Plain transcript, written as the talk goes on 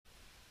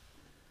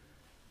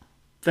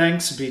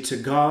Thanks be to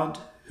God,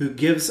 who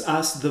gives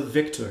us the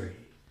victory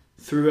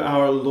through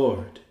our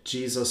Lord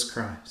Jesus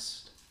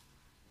Christ.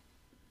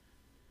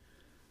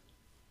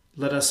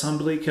 Let us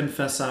humbly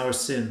confess our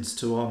sins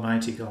to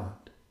Almighty God.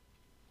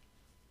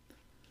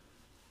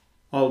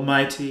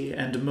 Almighty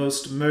and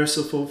most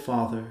merciful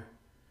Father,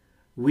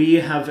 we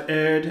have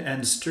erred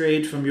and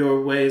strayed from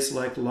your ways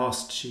like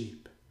lost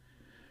sheep.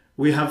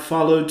 We have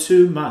followed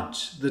too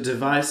much the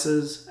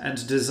devices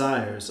and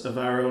desires of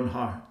our own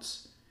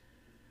hearts.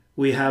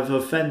 We have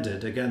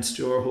offended against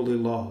your holy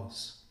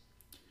laws.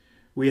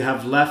 We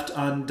have left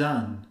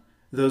undone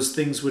those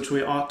things which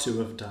we ought to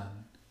have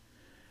done,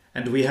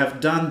 and we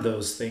have done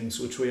those things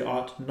which we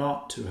ought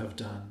not to have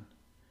done.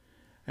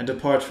 And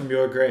apart from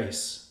your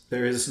grace,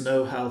 there is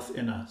no health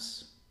in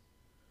us.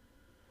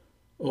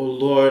 O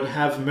Lord,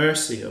 have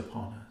mercy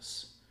upon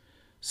us.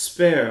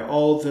 Spare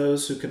all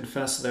those who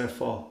confess their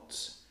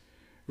faults.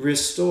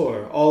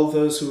 Restore all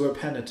those who are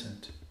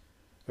penitent,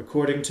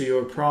 according to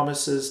your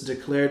promises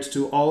declared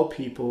to all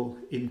people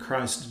in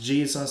Christ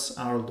Jesus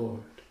our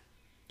Lord.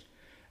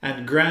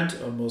 And grant,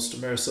 O most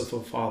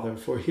merciful Father,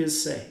 for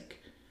his sake,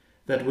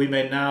 that we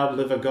may now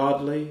live a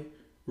godly,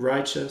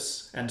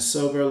 righteous, and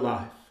sober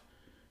life,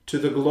 to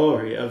the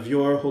glory of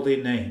your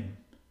holy name.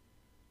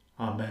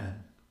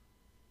 Amen.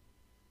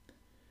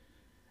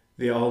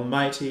 The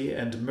Almighty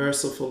and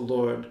merciful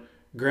Lord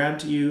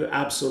grant you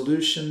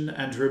absolution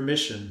and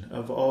remission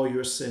of all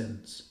your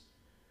sins,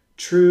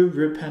 true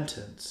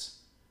repentance,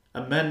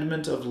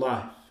 amendment of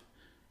life,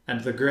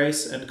 and the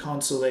grace and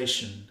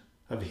consolation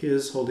of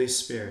his Holy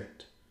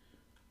Spirit.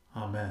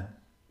 Amen.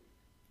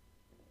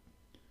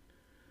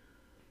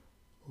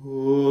 O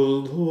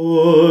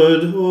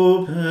Lord,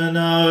 open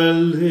our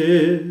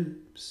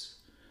lips,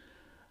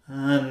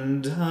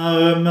 and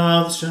our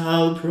mouth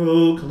shall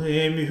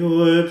proclaim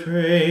your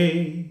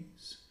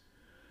praise.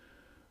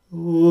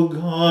 O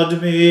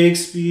God, make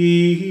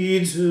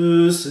speed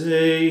to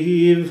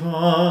save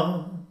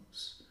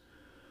us.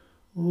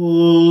 O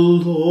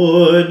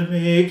Lord,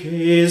 make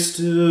haste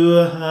to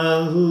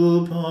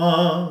help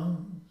us.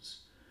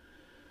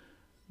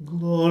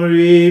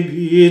 Glory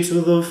be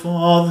to the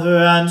Father,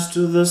 and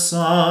to the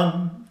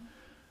Son,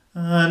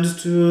 and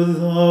to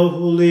the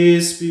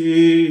Holy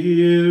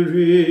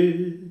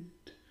Spirit,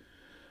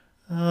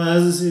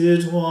 as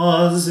it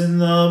was in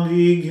the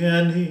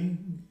beginning,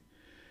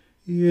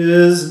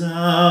 is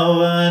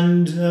now,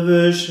 and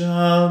ever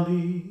shall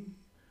be,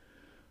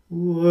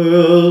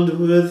 world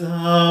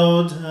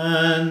without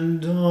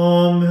end.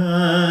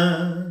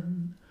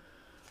 Amen.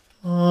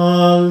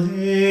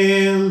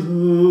 Alleluia.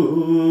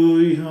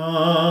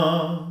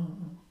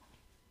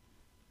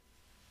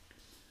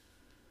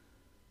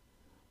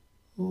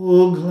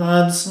 O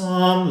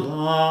gladsome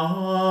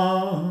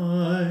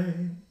light,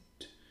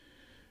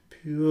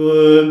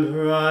 pure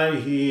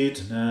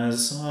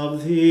brightness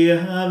of the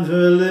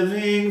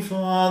ever-living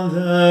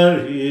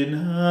Father in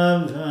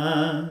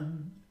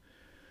heaven,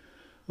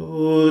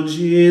 O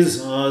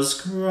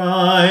Jesus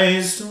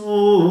Christ,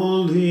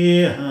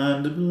 holy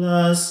and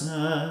blessed,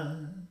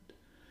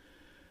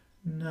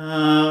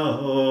 now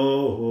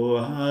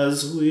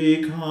as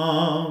we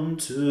come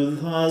to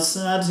the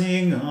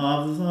setting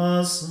of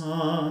the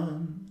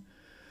sun,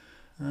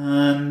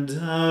 and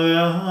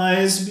our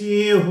eyes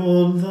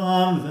behold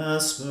the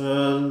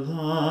vesper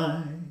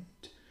light,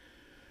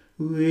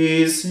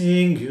 we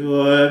sing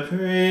your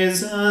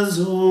praises,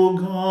 O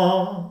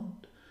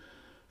God,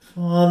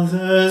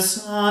 Father,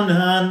 Son,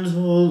 and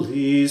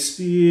Holy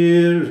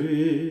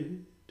Spirit.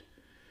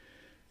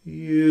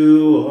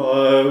 You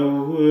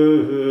are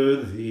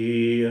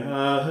worthy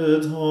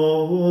at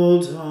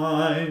all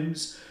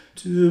times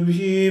to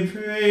be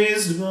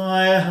praised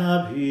by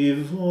happy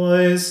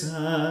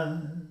voices.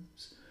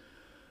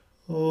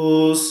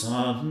 O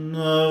Son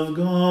of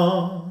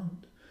God,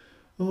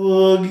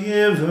 O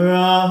Giver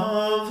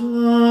of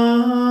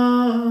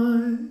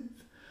life,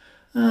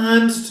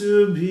 and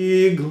to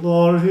be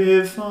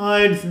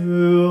glorified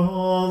through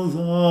all the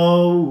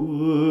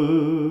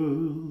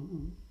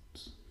world.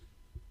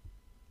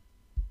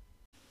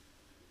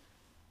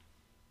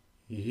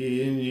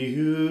 In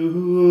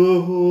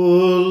you, O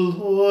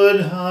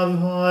Lord,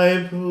 have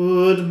I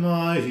put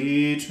my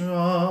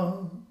trust.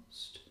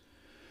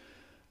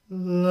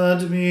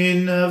 Let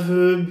me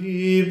never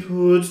be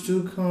put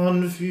to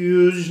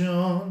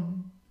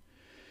confusion.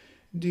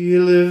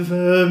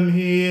 Deliver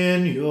me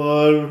in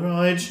your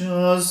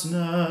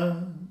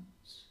righteousness.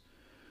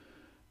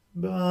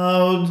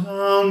 Bow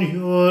down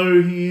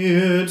your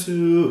ear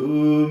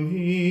to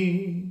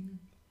me.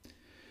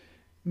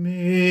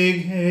 Make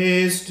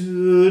haste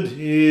to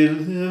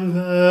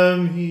deliver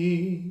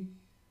me,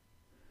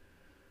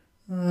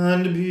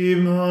 and be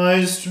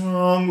my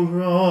strong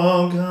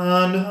rock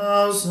and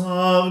house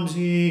of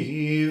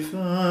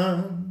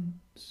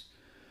defense,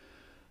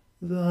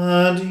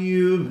 that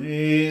you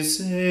may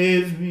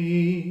save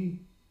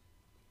me.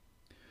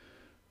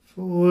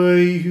 For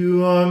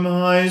you are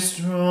my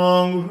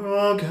strong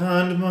rock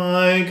and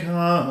my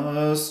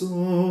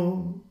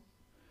castle.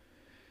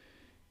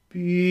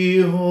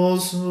 Be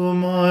also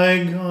my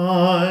my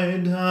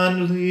guide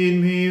and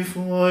lead me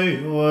for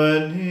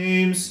your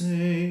name's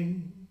sake.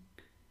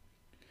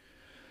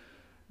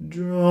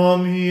 Draw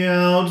me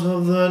out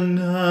of the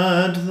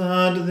net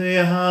that they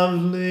have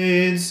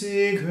laid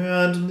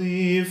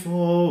secretly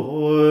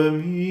for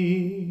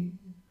me.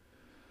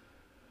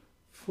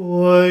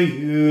 For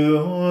you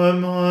are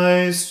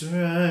my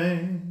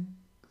strength.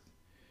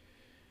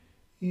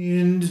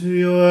 Into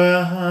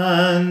your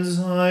hands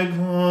I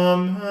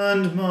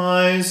commend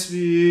my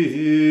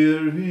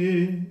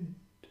spirit.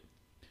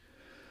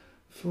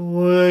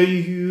 For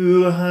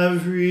you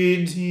have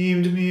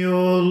redeemed me,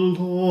 O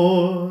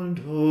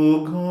Lord,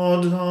 O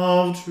God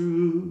of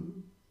truth.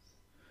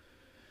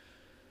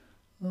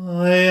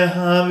 I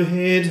have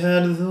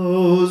hated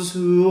those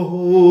who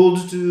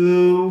hold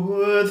to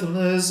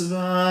worthless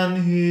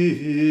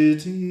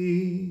vanities,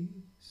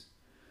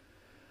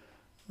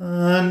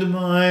 and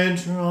my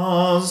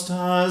trust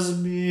has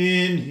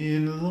been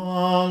in the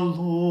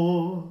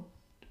Lord.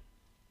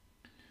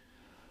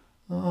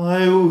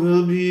 I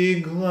will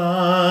be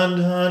glad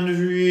and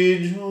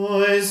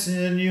rejoice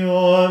in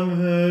your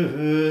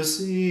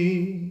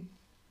mercy,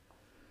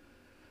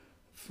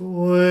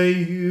 for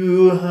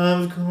you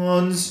have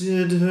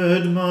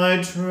considered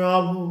my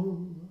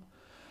trouble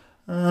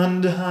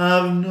and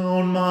have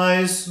known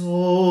my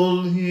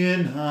soul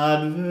in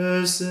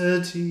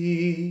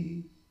adversity.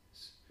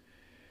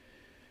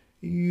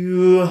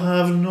 You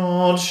have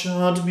not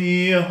shut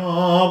me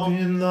up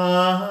in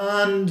the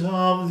hand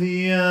of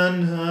the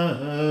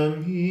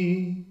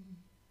enemy,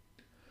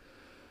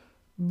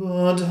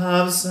 but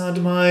have set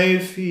my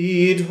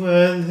feet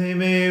where they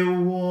may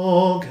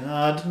walk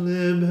at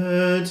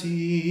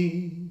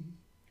liberty.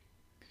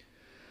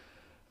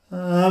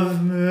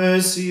 Have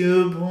mercy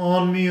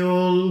upon me,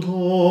 O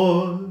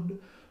Lord,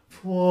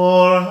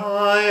 for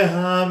I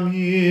am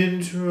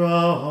in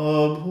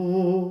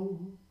trouble.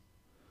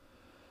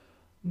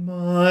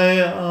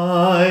 My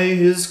eye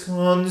is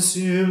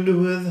consumed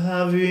with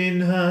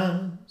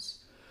heaviness,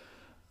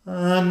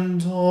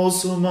 and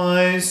also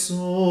my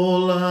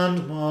soul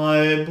and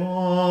my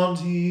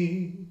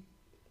body.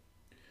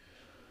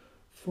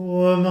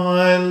 For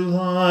my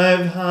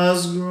life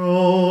has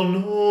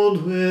grown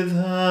old with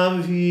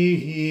heaviness,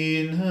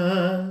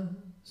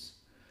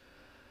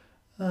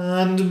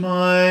 and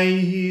my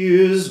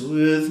years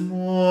with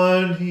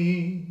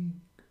mourning.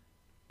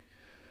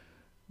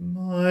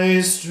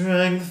 My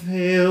strength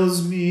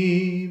fails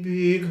me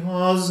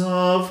because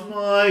of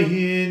my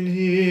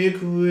iniquity,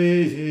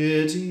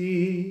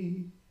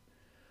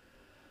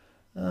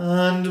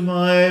 and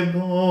my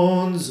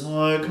bones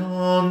are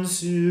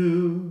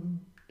consumed.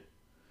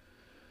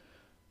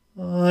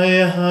 I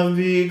have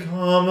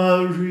become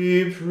a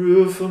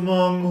reproof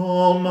among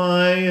all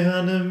my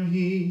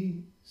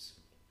enemies,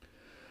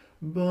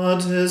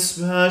 but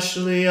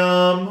especially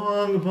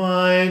among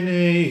my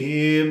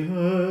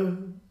neighbors.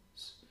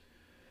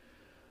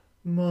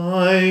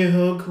 My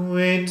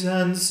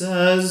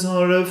acquaintances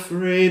are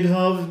afraid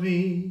of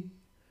me,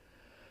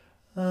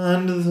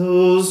 and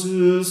those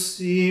who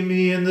see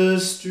me in the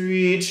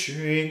street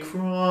shrink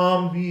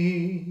from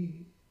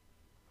me.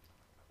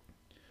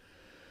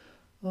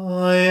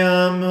 I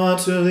am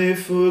utterly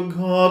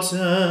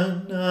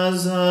forgotten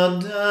as a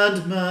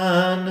dead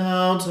man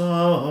out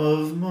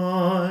of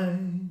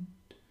mind.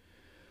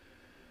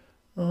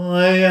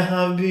 I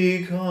have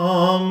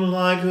become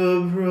like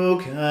a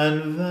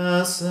broken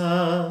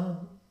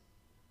vessel,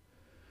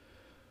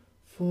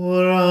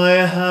 for I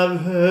have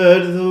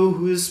heard the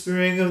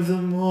whispering of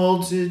the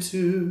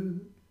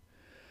multitude,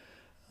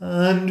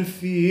 and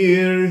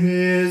fear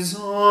is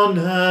on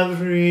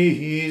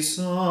every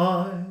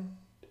side.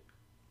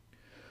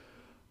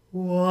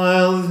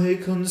 While they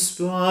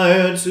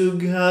conspire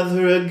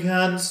together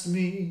against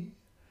me,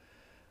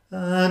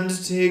 and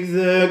take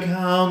their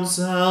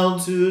counsel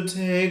to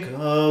take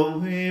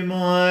away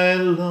my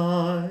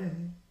life.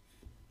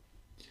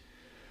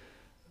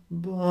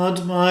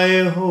 But my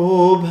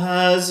hope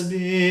has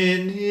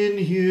been in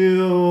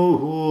you,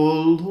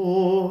 O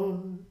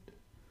Lord.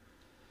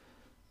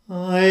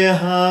 I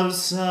have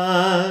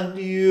said,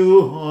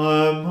 you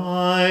are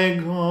my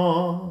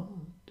God.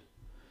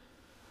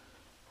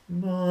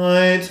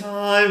 My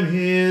time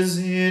is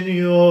in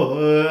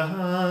your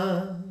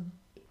hand.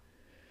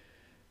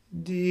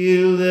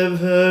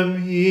 Deliver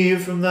me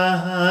from the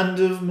hand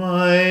of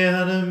my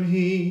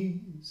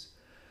enemies,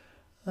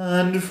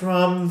 and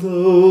from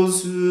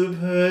those who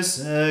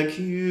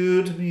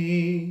persecute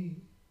me.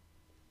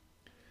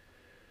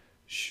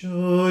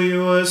 Show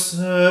your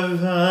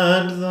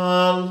servant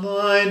the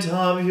light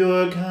of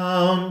your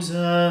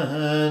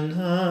countenance,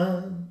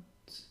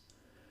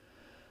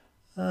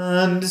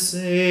 and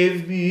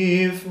save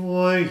me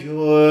for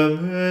your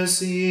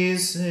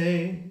mercy's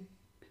sake.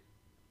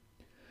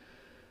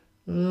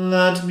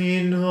 Let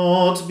me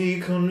not be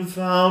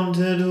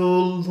confounded,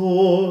 O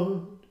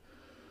Lord,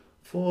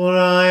 for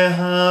I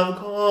have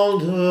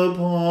called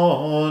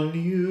upon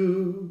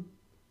you.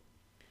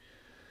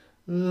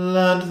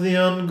 Let the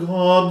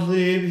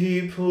ungodly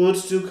be put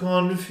to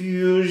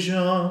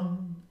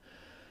confusion,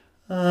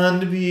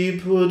 and be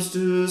put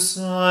to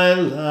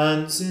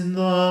silence in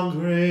the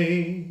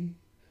grave.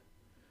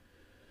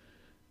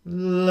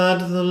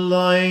 Let the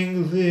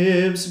lying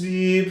lips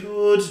be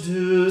put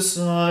to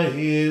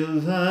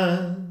silence,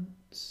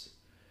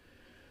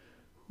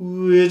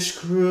 which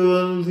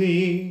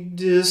cruelly,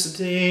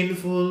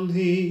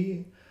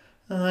 disdainfully,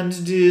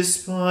 and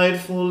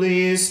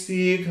despitefully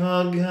speak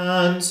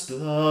against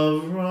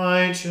the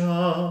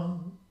righteous.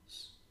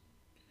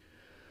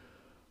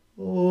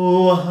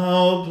 Oh,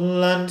 how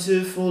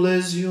plentiful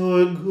is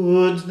your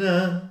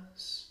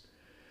goodness,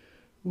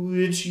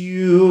 which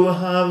you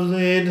have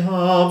laid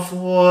up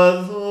for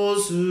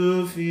those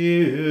who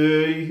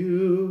fear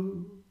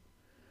you,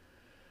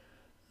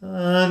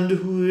 and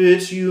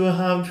which you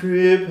have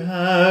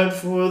prepared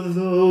for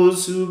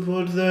those who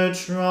put their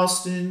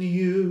trust in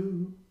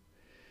you,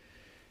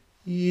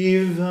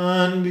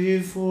 even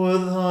before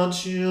the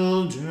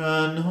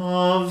children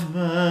of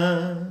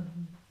men.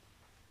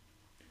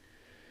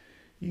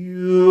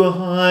 You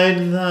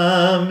hide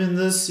them in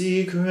the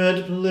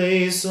secret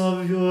place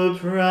of your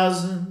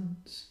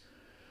presence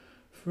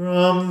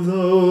from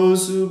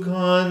those who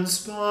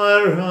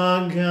conspire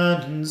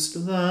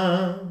against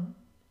them.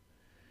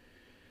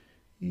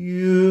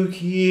 You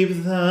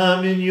keep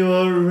them in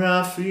your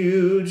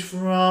refuge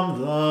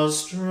from the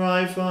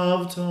strife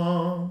of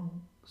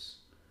tongues.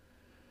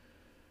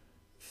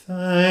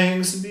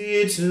 Thanks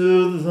be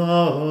to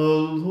the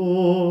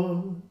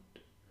Lord,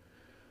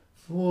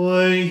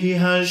 for he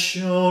has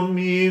shown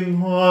me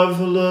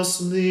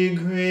marvelously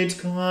great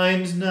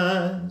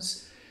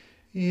kindness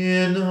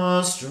in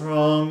a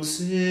strong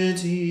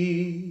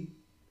city.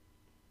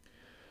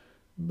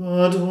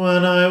 But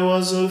when I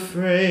was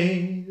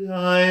afraid,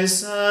 I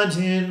said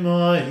in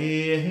my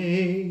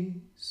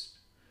haste,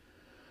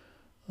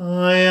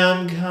 I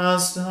am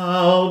cast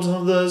out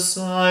of the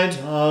sight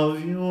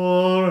of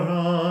your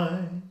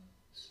eyes.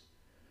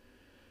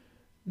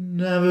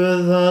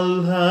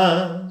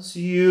 Nevertheless,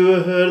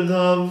 you heard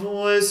the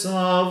voice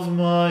of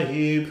my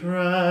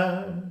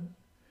prayer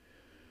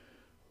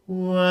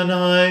when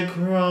I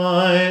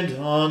cried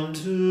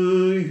unto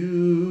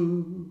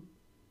you.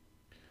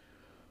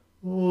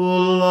 O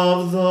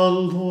love the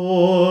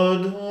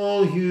Lord,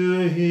 all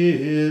you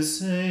his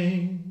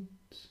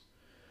saints,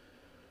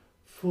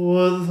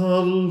 for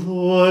the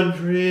Lord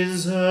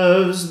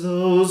preserves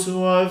those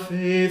who are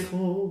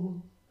faithful,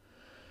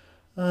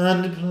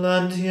 and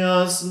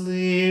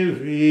plenteously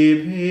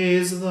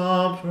repays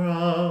the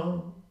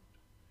proud.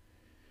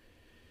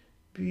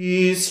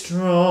 Be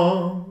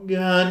strong,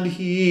 and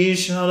he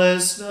shall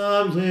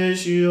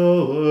establish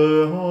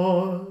your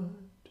heart.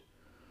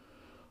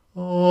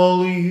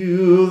 All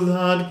you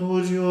that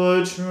put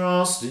your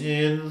trust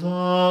in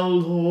the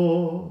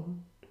Lord.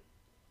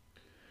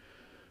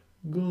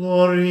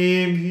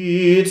 Glory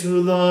be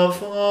to the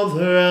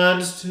Father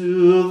and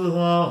to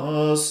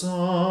the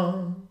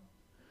Son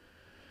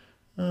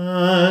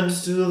and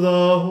to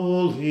the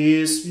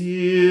Holy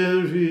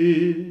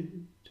Spirit,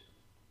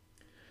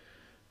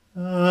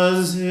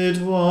 as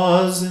it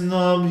was in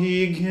the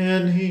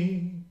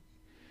beginning,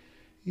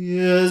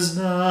 is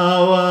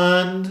now,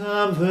 and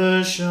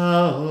ever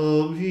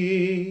shall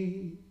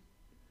be,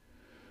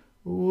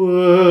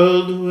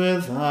 world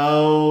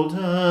without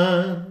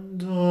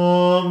end.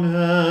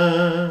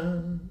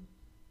 Amen.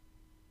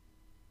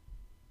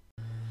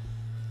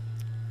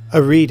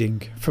 A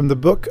reading from the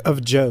book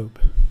of Job.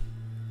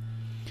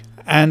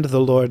 And the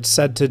Lord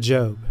said to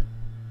Job,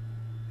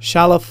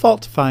 Shall a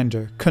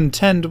fault-finder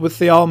contend with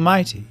the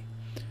Almighty?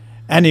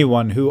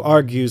 Anyone who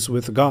argues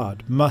with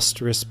God must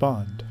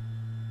respond.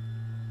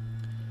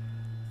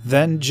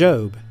 Then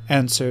Job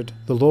answered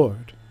the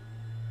Lord,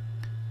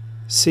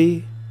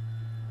 See,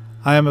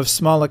 I am of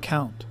small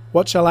account.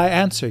 What shall I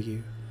answer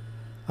you?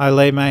 I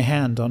lay my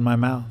hand on my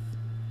mouth.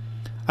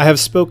 I have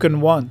spoken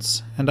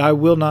once, and I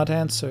will not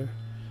answer,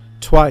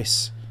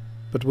 twice,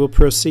 but will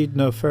proceed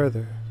no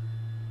further.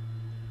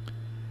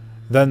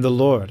 Then the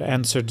Lord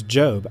answered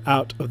Job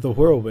out of the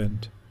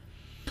whirlwind,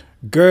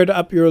 Gird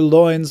up your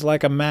loins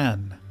like a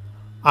man.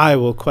 I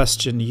will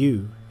question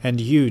you,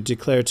 and you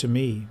declare to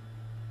me.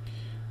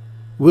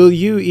 Will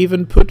you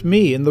even put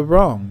me in the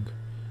wrong?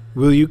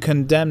 Will you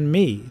condemn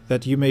me,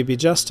 that you may be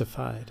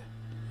justified?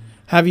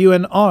 Have you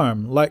an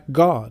arm like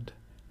God,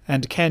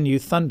 and can you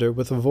thunder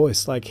with a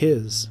voice like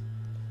his?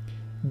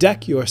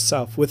 Deck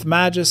yourself with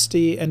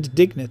majesty and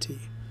dignity.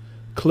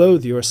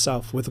 Clothe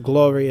yourself with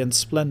glory and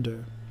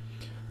splendor.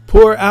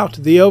 Pour out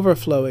the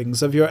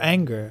overflowings of your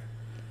anger,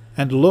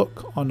 and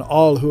look on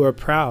all who are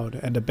proud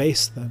and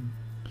abase them.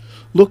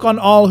 Look on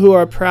all who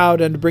are proud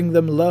and bring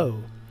them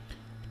low.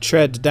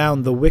 Tread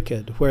down the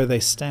wicked where they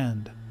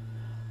stand.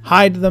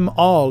 Hide them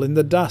all in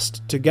the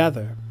dust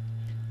together.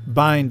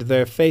 Bind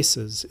their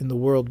faces in the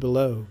world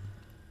below.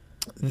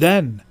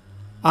 Then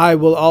I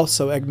will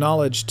also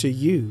acknowledge to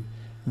you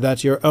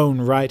that your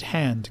own right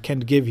hand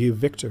can give you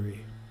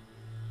victory.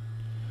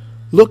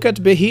 Look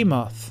at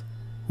Behemoth,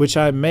 which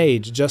I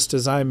made just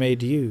as I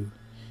made you.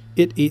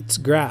 It eats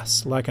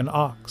grass like an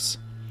ox.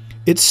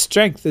 Its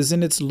strength is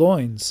in its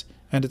loins,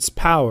 and its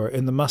power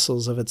in the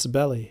muscles of its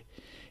belly.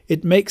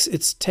 It makes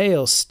its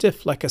tail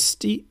stiff like a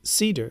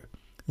cedar.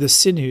 The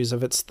sinews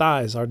of its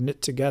thighs are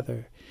knit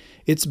together.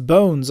 Its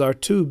bones are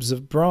tubes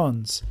of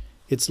bronze,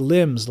 its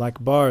limbs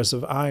like bars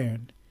of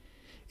iron.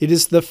 It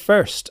is the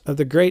first of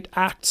the great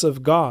acts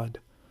of God.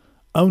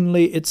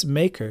 Only its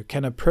maker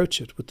can approach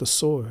it with the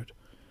sword.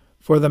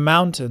 For the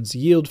mountains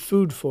yield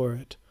food for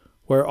it,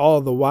 where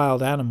all the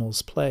wild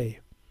animals play.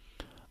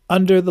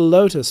 Under the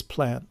lotus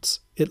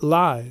plants it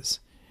lies,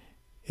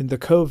 in the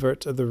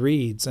covert of the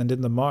reeds and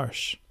in the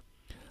marsh.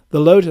 The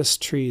lotus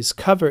trees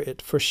cover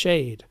it for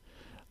shade.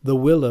 The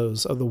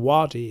willows of the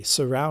wadi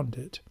surround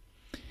it.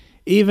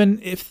 Even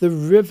if the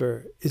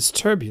river is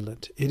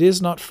turbulent, it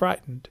is not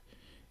frightened.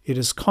 It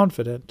is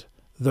confident,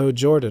 though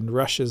Jordan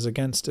rushes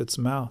against its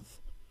mouth.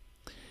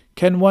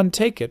 Can one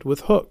take it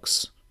with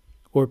hooks,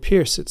 or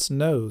pierce its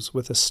nose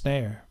with a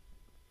snare?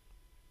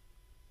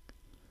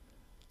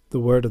 The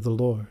word of the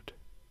Lord.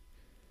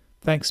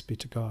 Thanks be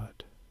to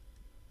God.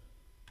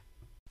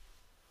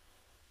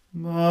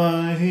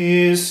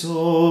 My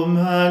soul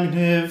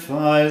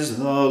magnifies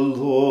the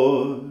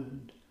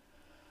Lord,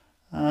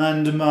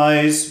 and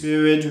my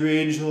spirit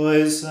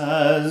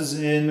rejoices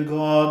in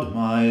God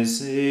my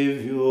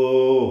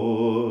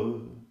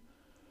Saviour.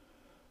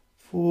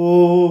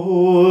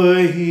 For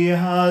he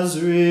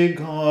has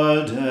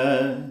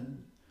regarded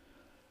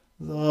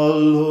the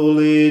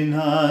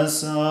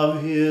lowliness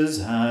of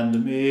his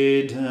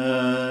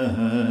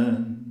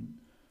handmaiden.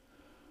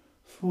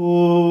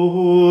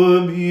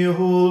 For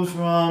behold,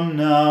 from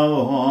now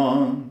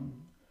on,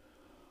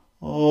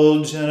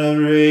 all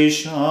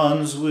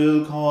generations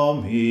will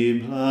call me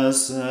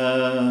blessed.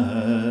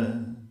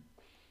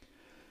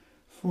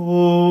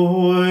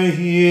 For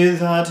he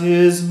that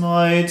is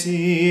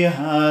mighty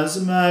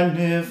has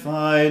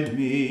magnified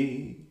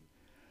me,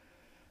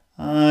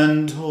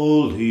 and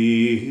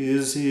holy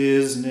is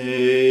his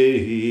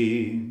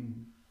name.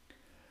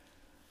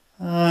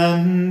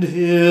 And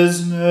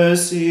his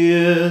mercy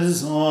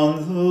is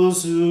on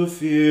those who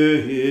fear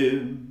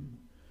him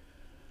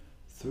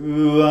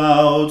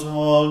throughout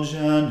all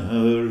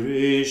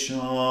generations.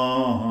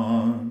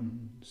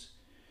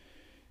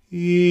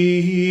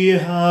 He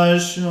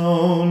has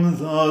shown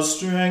the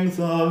strength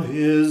of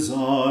his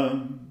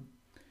arm.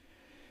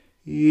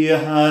 He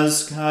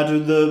has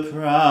scattered the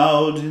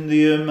proud in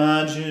the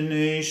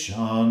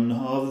imagination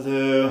of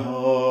their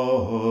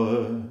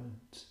heart.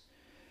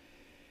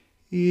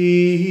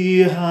 He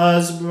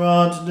has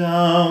brought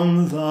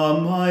down the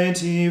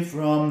mighty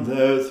from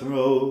their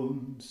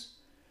thrones,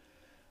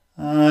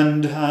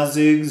 and has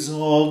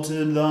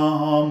exalted the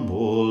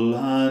humble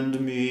and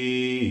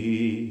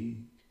meek.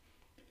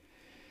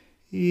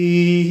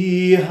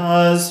 He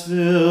has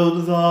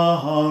filled the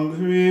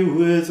hungry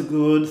with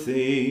good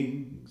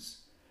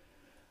things,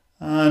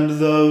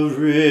 and the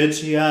rich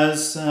he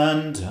has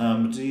sent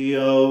empty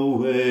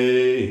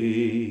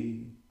away.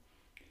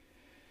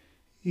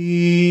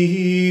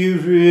 He,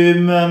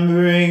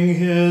 remembering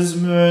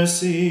his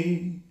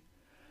mercy,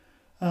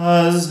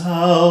 has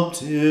helped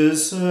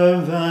his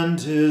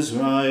servant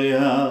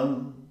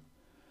Israel,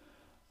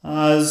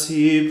 as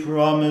he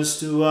promised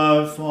to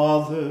our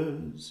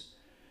fathers,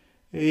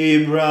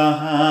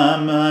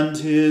 Abraham and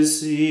his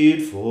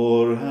seed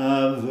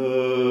forever.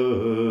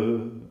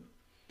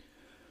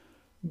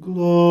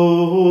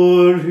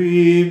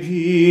 Glory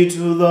be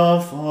to the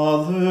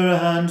Father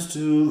and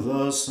to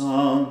the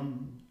Son,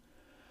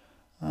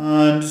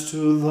 and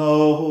to the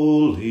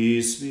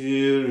Holy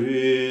Spirit,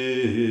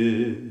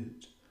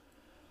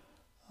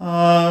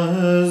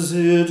 as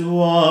it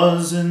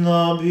was in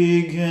the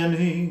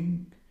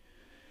beginning,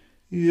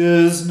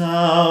 is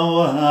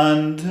now,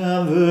 and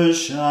ever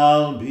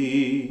shall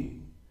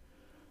be,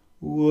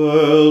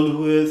 world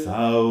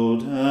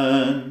without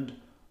end.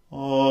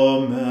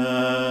 Amen.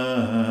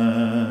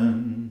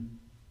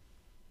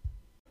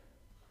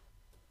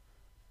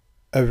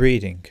 A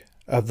reading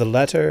of the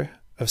letter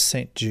of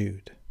St.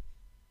 Jude.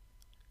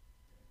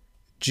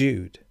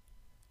 Jude,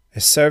 a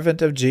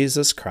servant of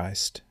Jesus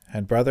Christ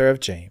and brother of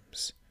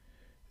James,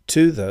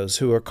 to those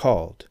who are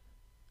called,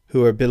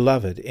 who are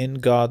beloved in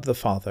God the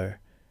Father,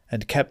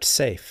 and kept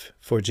safe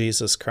for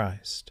Jesus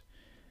Christ.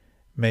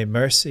 May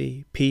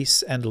mercy,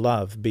 peace, and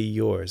love be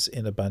yours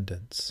in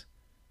abundance.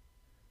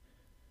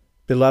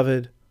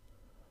 Beloved,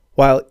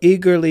 while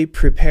eagerly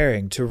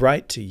preparing to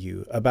write to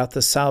you about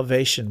the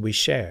salvation we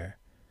share,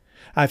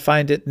 I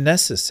find it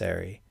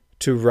necessary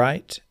to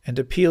write and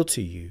appeal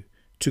to you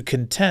to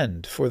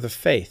contend for the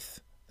faith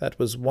that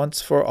was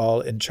once for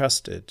all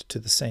entrusted to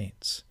the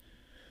saints.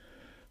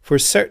 For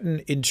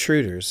certain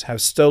intruders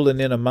have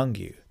stolen in among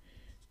you,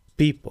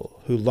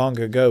 people who long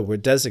ago were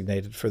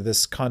designated for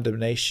this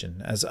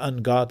condemnation as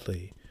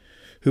ungodly,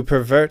 who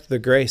pervert the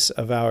grace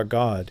of our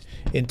God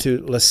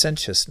into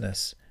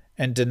licentiousness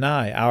and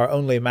deny our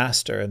only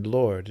Master and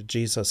Lord,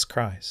 Jesus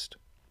Christ.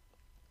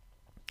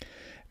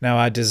 Now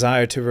I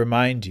desire to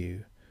remind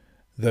you,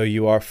 though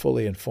you are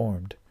fully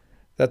informed,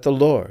 that the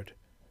Lord,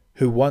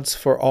 who once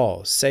for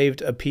all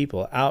saved a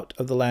people out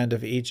of the land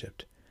of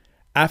Egypt,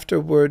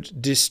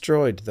 afterward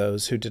destroyed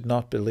those who did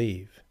not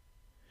believe.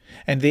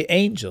 And the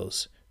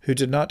angels who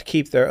did not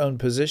keep their own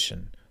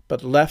position,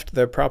 but left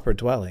their proper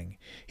dwelling,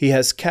 he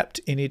has kept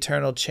in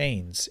eternal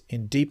chains,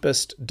 in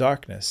deepest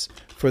darkness,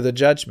 for the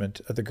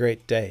judgment of the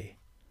great day.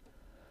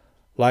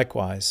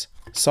 Likewise,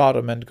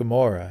 Sodom and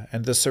Gomorrah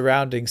and the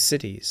surrounding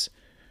cities,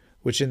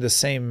 which in the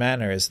same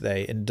manner as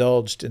they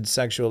indulged in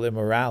sexual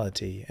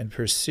immorality and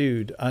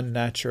pursued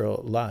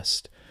unnatural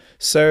lust,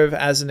 serve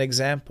as an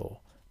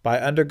example by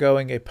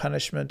undergoing a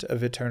punishment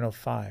of eternal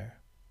fire.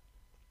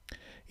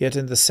 Yet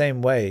in the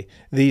same way,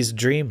 these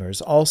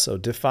dreamers also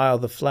defile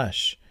the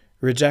flesh,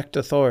 reject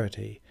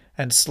authority,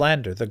 and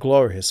slander the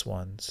glorious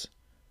ones.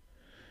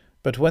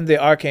 But when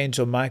the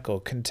archangel Michael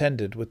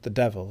contended with the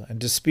devil and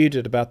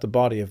disputed about the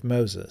body of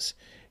Moses,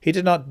 he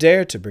did not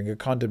dare to bring a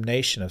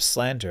condemnation of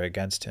slander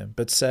against him,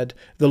 but said,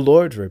 "The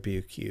Lord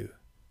rebuke you."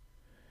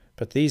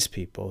 But these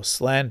people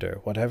slander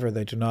whatever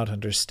they do not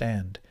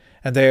understand,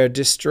 and they are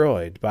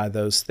destroyed by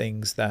those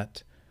things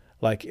that,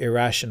 like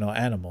irrational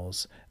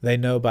animals, they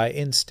know by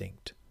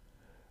instinct.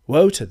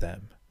 Woe to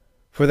them,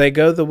 for they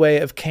go the way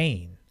of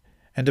Cain,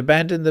 and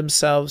abandon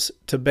themselves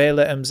to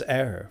Balaam's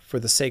error for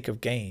the sake of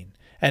gain,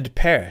 and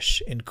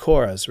perish in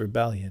Korah's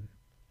rebellion.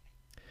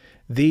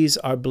 These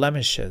are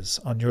blemishes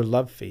on your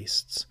love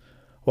feasts,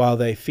 while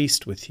they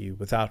feast with you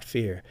without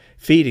fear,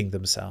 feeding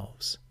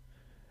themselves.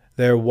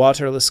 They are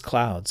waterless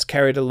clouds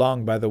carried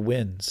along by the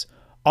winds,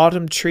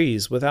 autumn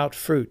trees without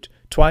fruit,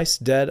 twice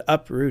dead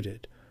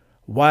uprooted,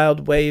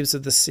 wild waves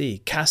of the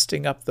sea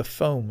casting up the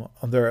foam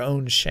on their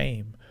own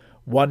shame,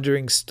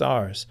 wandering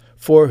stars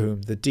for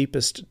whom the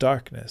deepest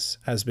darkness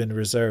has been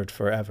reserved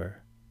forever.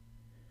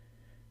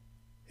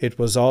 It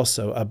was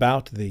also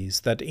about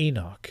these that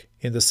Enoch,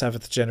 in the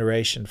 7th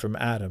generation from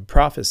Adam,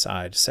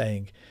 prophesied,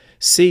 saying,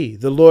 "See,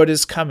 the Lord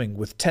is coming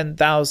with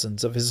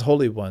 10,000s of his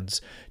holy ones,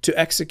 to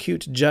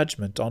execute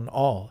judgment on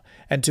all,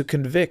 and to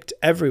convict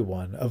every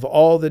one of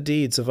all the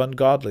deeds of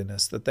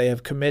ungodliness that they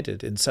have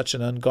committed in such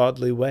an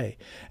ungodly way,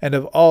 and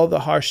of all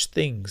the harsh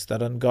things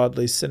that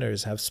ungodly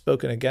sinners have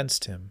spoken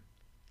against him."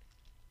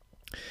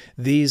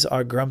 These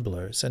are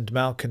grumblers and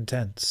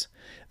malcontents.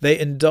 They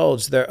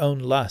indulge their own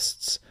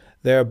lusts.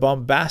 They are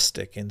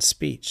bombastic in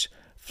speech,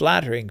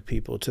 flattering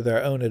people to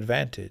their own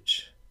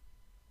advantage.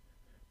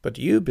 But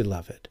you,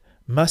 beloved,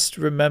 must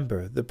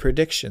remember the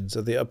predictions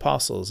of the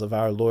apostles of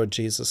our Lord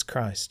Jesus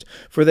Christ,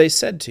 for they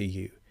said to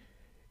you,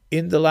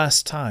 "In the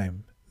last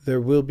time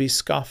there will be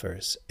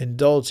scoffers,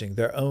 indulging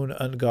their own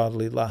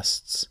ungodly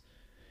lusts."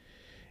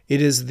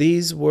 It is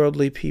these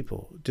worldly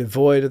people,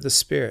 devoid of the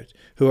Spirit,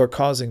 who are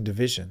causing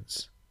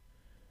divisions.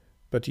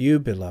 But you,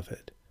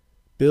 beloved,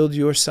 build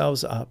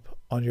yourselves up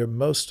on your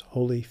most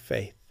holy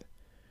faith.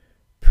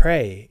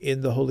 Pray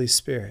in the Holy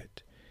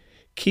Spirit.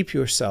 Keep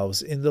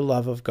yourselves in the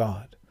love of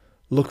God.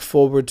 Look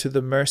forward to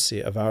the mercy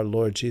of our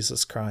Lord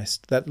Jesus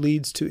Christ that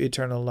leads to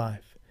eternal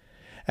life.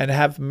 And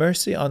have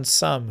mercy on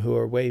some who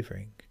are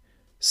wavering.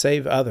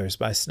 Save others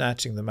by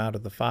snatching them out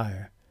of the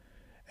fire.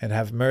 And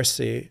have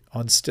mercy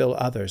on still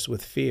others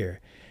with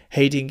fear,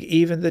 hating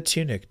even the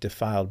tunic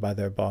defiled by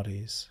their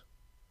bodies.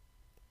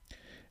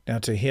 Now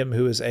to him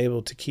who is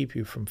able to keep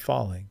you from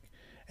falling,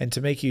 and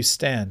to make you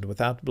stand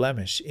without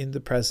blemish in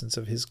the presence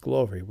of his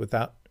glory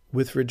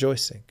with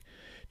rejoicing,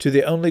 to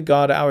the only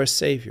God our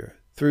Saviour,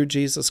 through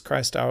Jesus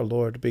Christ our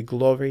Lord, be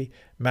glory,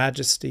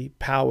 majesty,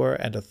 power,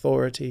 and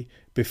authority,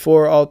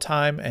 before all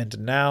time, and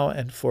now,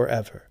 and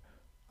forever.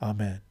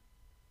 Amen.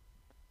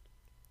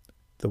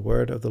 The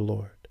word of the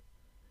Lord.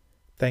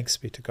 Thanks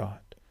be to God.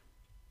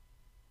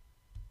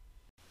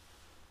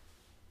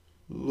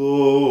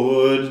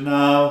 Lord,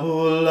 now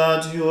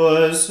let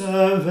your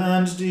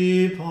servant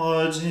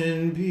depart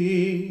in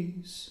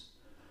peace,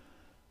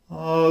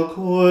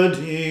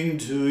 according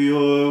to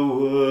your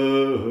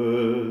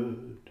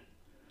word.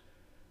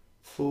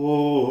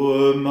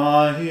 For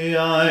my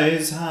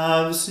eyes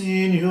have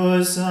seen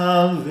your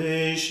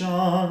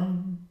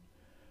salvation,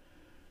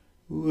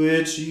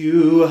 which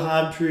you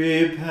have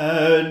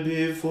prepared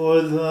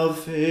before the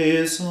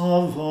face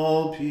of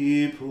all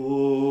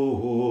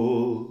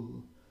people,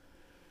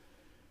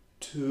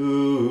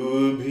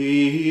 to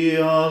be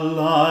a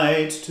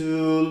light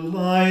to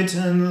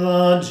lighten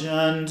the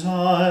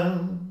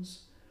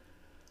Gentiles,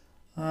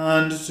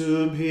 and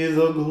to be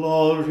the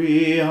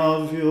glory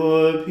of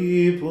your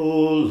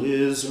people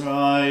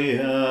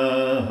Israel.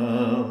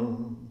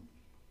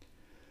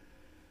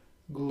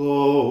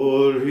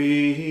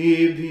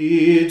 Glory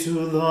be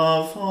to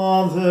the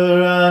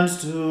Father and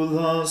to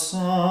the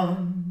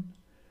Son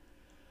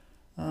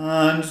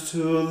and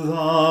to the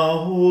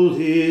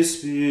Holy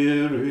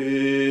Spirit,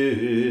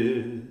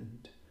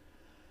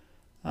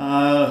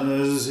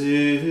 as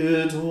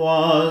it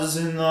was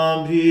in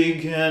the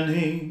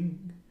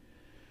beginning,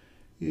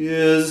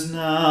 is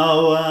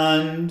now,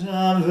 and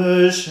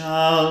ever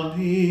shall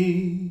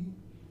be,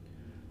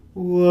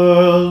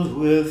 world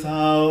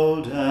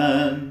without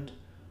end.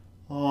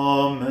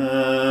 Amen.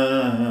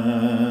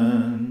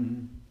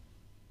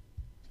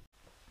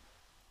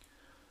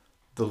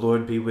 The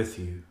Lord be with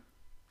you.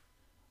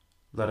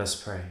 Let us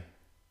pray.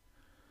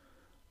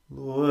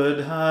 Lord,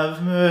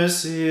 have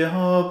mercy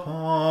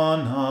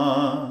upon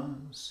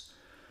us.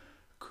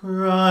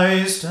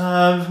 Christ,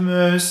 have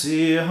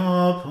mercy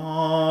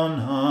upon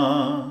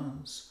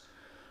us.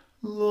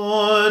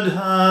 Lord,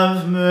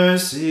 have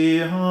mercy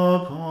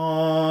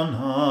upon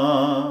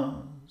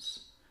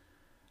us.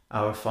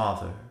 Our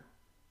Father,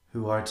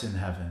 who art in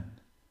heaven,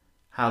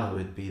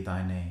 hallowed be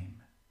thy name.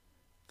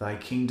 Thy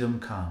kingdom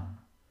come,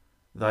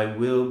 thy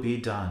will be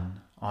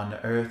done on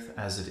earth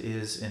as it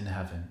is in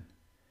heaven.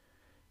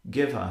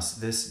 Give us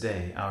this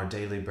day our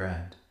daily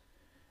bread,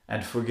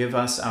 and forgive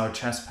us our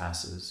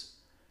trespasses,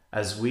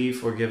 as we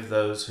forgive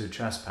those who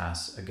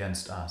trespass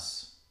against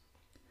us.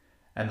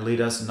 And lead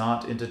us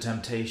not into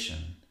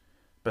temptation,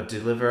 but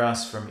deliver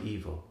us from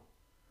evil.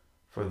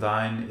 For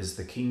thine is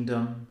the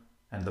kingdom,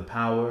 and the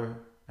power,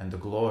 and the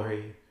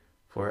glory,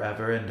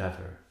 forever and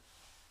ever.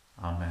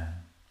 Amen.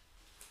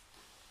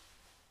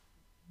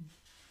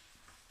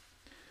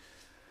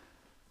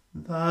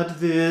 That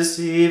this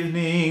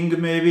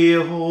evening may be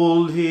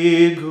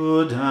wholly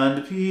good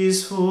and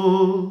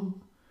peaceful,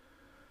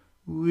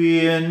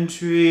 we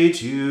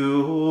entreat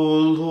you, O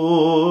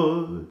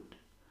Lord,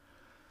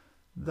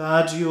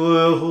 that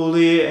your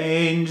holy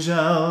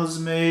angels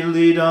may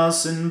lead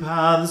us in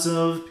paths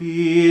of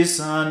peace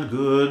and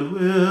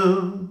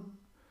goodwill.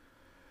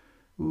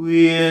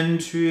 We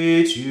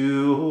entreat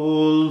you,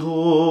 O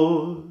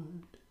Lord,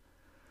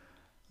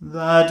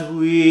 that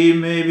we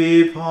may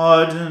be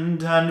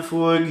pardoned and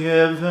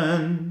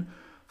forgiven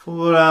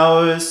for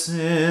our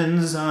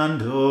sins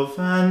and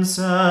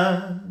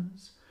offenses.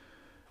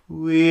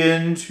 We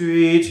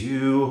entreat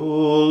you,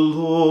 O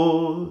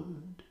Lord,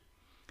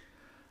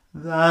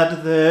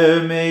 that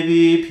there may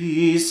be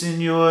peace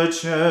in your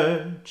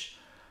church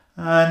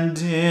and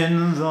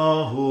in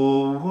the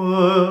whole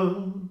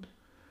world.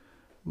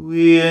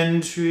 We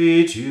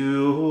entreat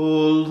you,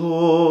 O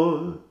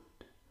Lord,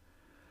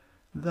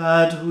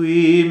 that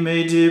we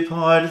may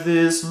depart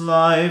this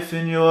life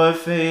in your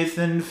faith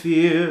and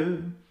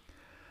fear,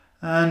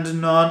 and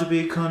not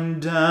be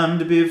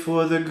condemned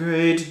before the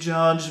great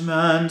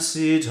judgment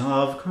seat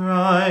of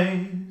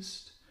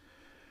Christ.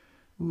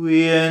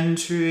 We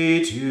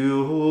entreat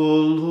you, O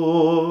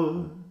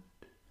Lord,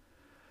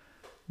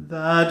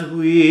 that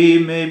we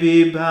may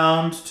be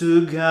bound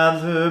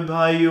together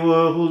by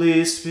your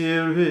Holy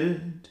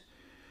Spirit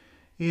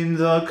in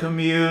the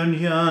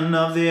communion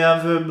of the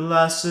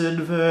ever-blessed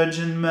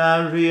Virgin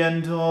Mary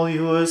and all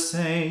your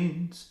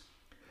saints,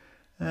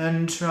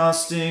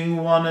 entrusting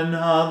one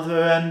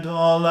another and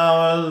all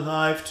our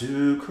life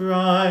to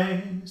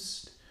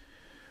Christ.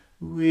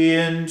 We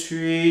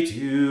entreat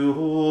you,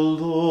 O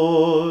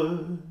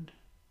Lord.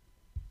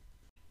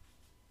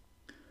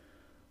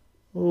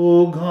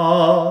 O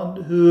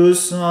God, whose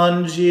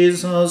Son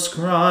Jesus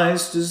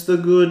Christ is the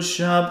Good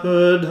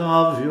Shepherd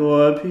of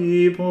your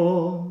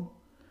people,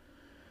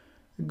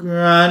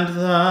 grant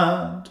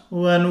that,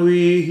 when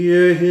we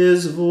hear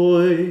his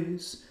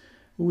voice,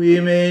 we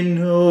may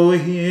know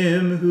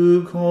him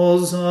who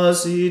calls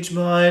us each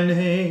by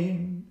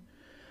name,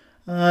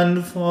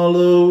 and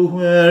follow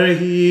where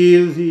he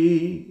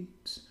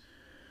leads,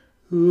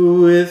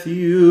 who with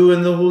you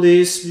and the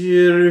Holy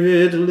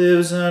Spirit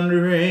lives and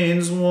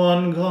reigns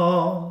one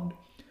God,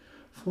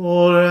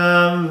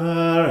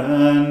 forever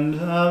and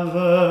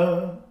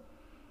ever.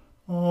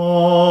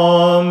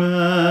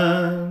 Amen.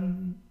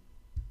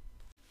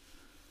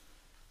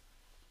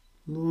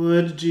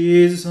 Lord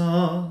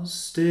Jesus,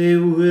 stay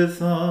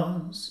with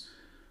us,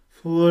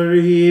 for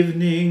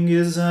evening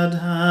is at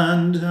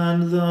hand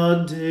and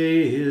the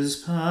day is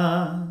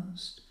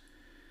past.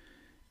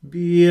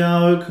 Be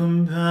our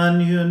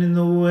companion in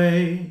the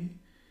way,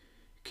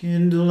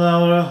 kindle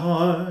our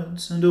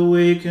hearts and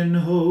awaken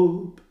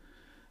hope,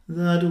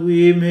 that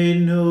we may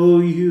know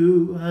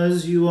you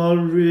as you are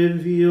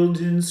revealed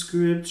in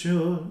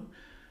Scripture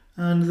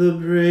and the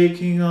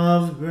breaking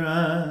of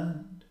bread.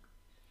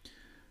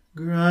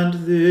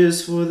 Grant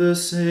this for the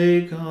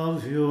sake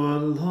of your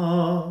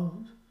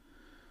love.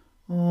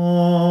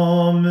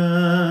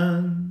 Amen.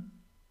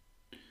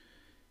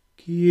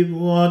 Keep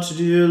watch,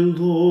 dear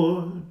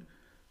Lord,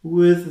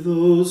 with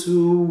those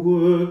who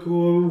work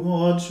or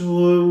watch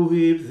or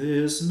weep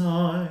this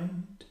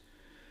night,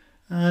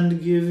 and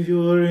give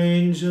your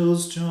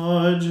angels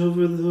charge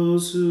over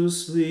those who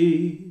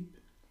sleep.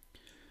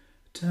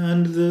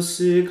 Tend the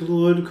sick,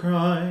 Lord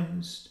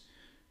Christ.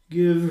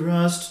 Give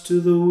rest to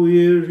the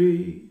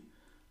weary.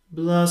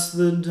 Bless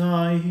the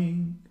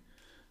dying,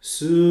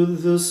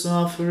 soothe the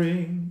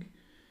suffering,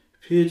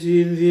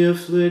 pity the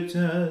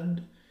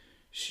afflicted,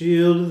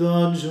 shield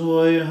the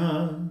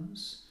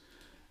joyous,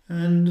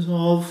 and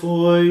all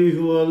for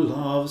your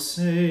love's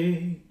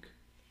sake.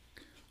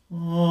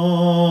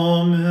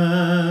 Amen.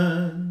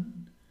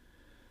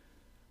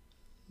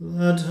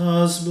 Let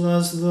us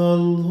bless the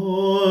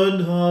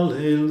Lord.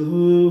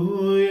 Alleluia.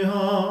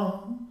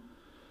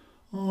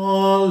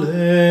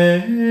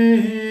 Alleluia.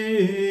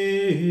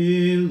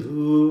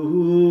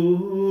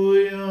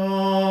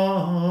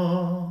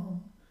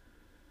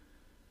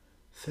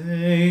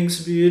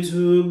 Thanks be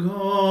to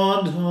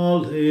God.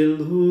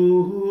 Alleluia.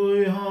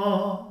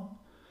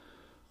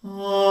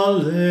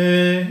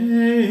 Alleluia.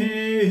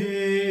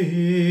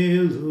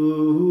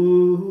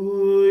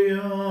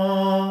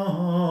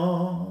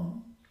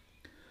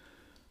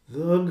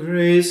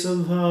 grace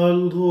of our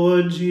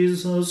Lord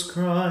Jesus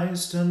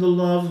Christ, and the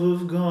love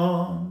of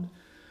God,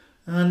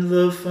 and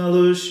the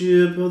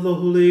fellowship of the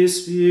Holy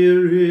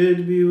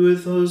Spirit be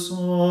with us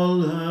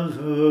all